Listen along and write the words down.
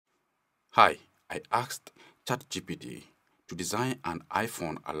Hi, I asked ChatGPT to design an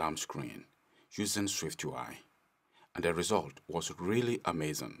iPhone alarm screen using SwiftUI, and the result was really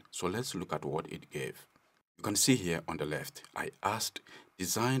amazing. So let's look at what it gave. You can see here on the left, I asked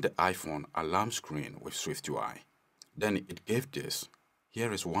design the iPhone alarm screen with SwiftUI. Then it gave this.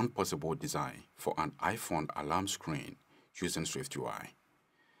 Here is one possible design for an iPhone alarm screen using SwiftUI.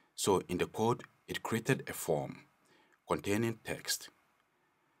 So in the code, it created a form containing text,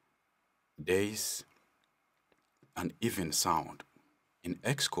 days, and even sound. In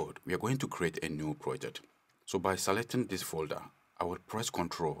Xcode, we are going to create a new project. So by selecting this folder, I will press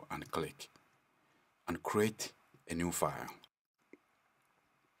Ctrl and click and create a new file.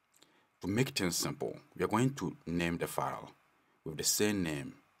 To make things simple, we are going to name the file with the same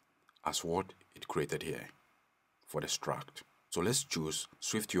name as what it created here for the struct. So let's choose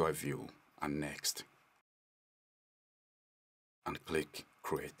SwiftUI View and Next and click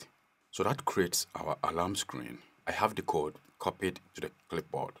Create. So that creates our alarm screen. I have the code copied to the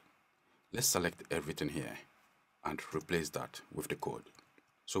clipboard. Let's select everything here and replace that with the code.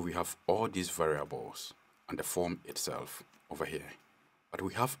 So we have all these variables and the form itself over here. But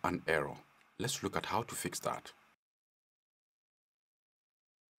we have an error. Let's look at how to fix that.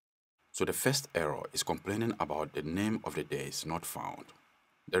 So the first error is complaining about the name of the days not found.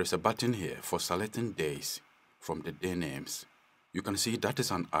 There is a button here for selecting days from the day names. You can see that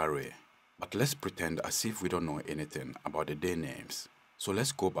is an array, but let's pretend as if we don't know anything about the day names. So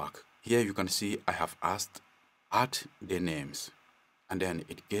let's go back. Here you can see I have asked add day names, and then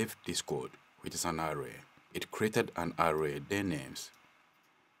it gave this code, which is an array. It created an array day names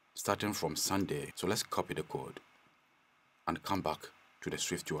starting from Sunday. So let's copy the code and come back to the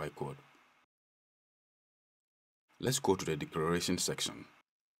SwiftUI code. Let's go to the declaration section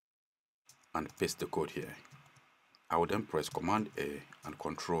and paste the code here. I will then press Command A and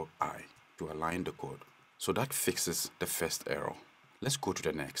Control I to align the code. So that fixes the first error. Let's go to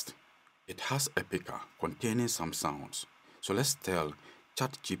the next. It has a picker containing some sounds. So let's tell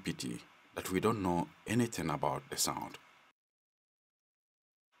ChatGPT that we don't know anything about the sound.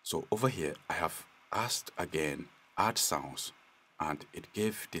 So over here, I have asked again, add sounds, and it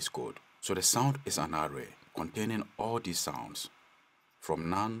gave this code. So the sound is an array containing all these sounds from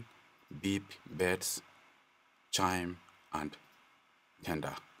none, beep, birds, chime, and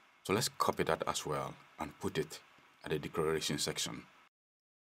tender. So let's copy that as well and put it at the declaration section.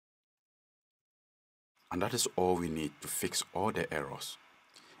 And that is all we need to fix all the errors.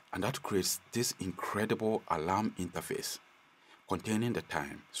 And that creates this incredible alarm interface containing the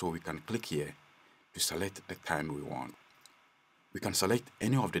time. So we can click here to select the time we want. We can select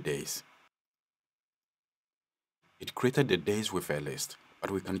any of the days. It created the days with a list,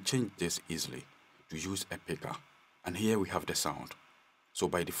 but we can change this easily to use a picker. And here we have the sound. So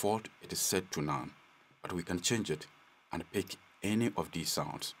by default, it is set to none, but we can change it and pick any of these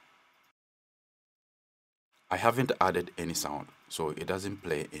sounds. I haven't added any sound, so it doesn't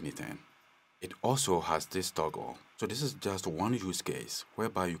play anything. It also has this toggle. So this is just one use case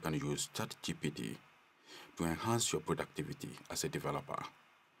whereby you can use ChatGPT to enhance your productivity as a developer.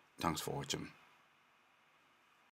 Thanks for watching.